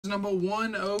number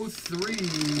 103.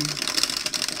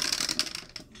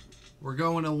 We're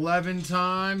going 11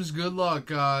 times. Good luck,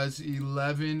 guys.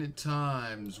 11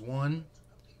 times. 1,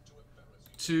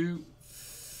 2,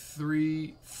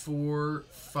 3, 4,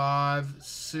 5,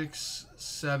 6,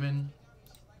 7,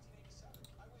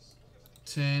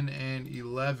 10, and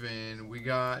 11. We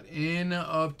got N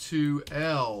up to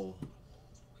L.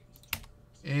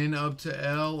 N up to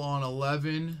L on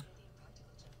 11.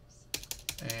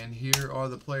 And here are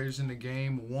the players in the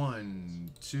game. 1,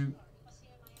 2,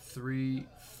 3,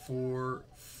 4,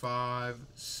 5,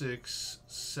 6,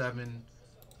 7,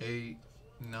 8,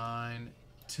 9,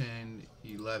 10,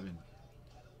 11.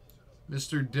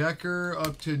 Mr. Decker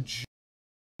up to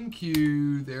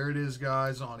Q. There it is,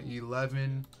 guys, on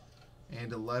 11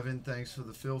 and 11. Thanks for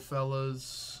the fill,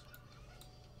 fellas.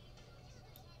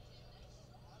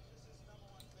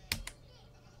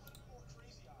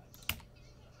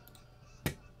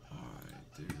 All right,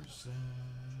 there's that.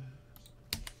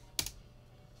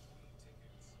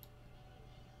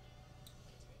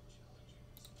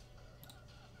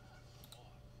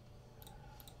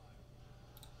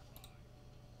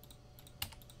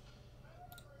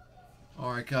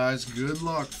 All right, guys. Good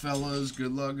luck, fellas.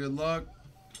 Good luck, good luck.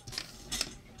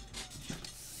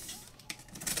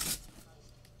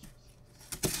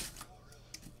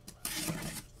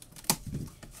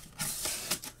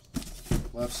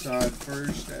 Left side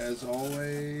first, as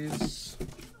always.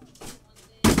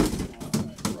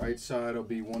 Right side will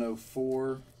be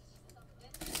 104.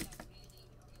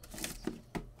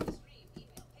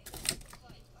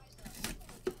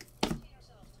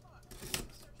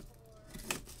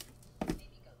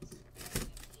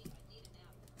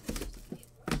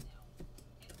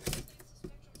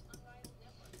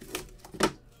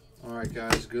 All right,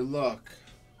 guys, good luck.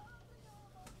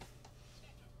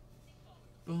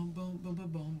 Boom, boom, boom, boom,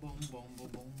 boom, boom, boom, boom,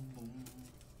 boom, boom.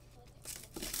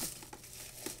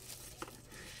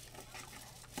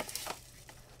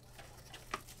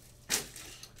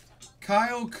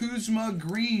 Kyle Kuzma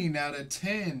green out of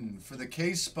 10 for the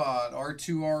K-Spot,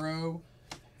 R2RO.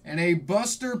 And a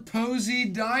Buster Posey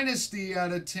Dynasty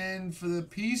out of 10 for the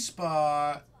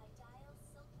P-Spot,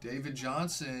 David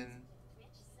Johnson.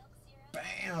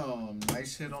 Bam!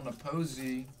 Nice hit on the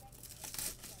Posey.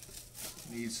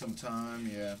 Need some time,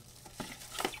 yeah.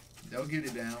 They'll get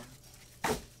it down.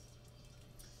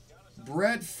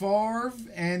 Brett Favre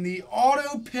and the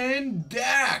auto pen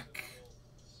Dak.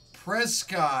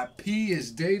 Prescott. P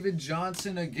is David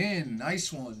Johnson again.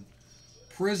 Nice one.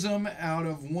 Prism out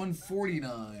of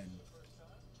 149.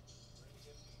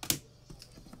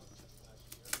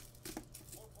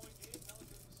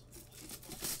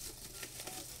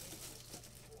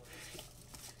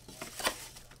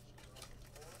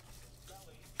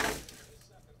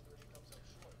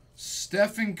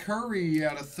 Stephen Curry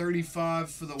out of 35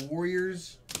 for the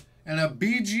Warriors. And a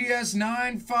BGS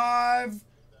 9-5,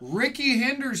 Ricky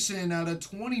Henderson out of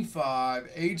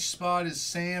 25. H spot is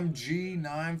Sam G,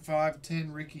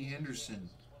 9-5-10, Ricky Henderson.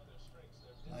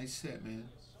 Nice hit, man.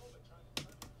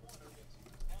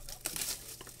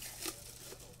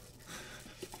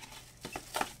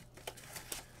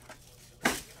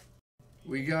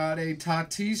 We got a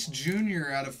Tatis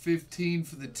Jr. out of 15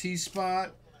 for the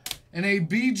T-Spot. And a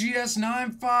BGS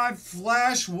 9-5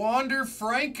 Flash Wander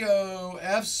Franco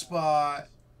F spot.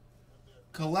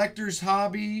 Collector's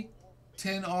Hobby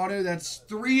 10 auto. That's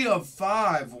 3 of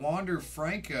 5. Wander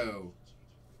Franco.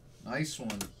 Nice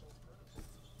one.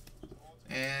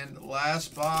 And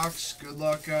last box. Good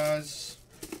luck, guys.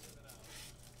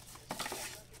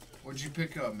 What'd you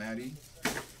pick up, Maddie?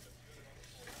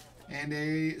 And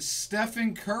a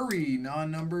Stephen Curry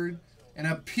non-numbered. And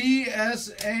a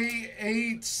PSA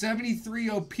 873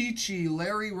 O-Pee-Chee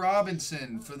Larry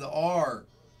Robinson for the R.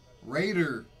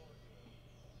 Raider.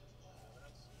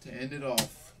 To end it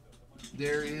off.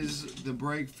 There is the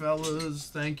break, fellas.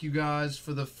 Thank you guys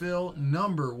for the fill.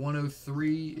 Number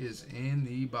 103 is in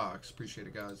the box. Appreciate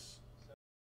it, guys.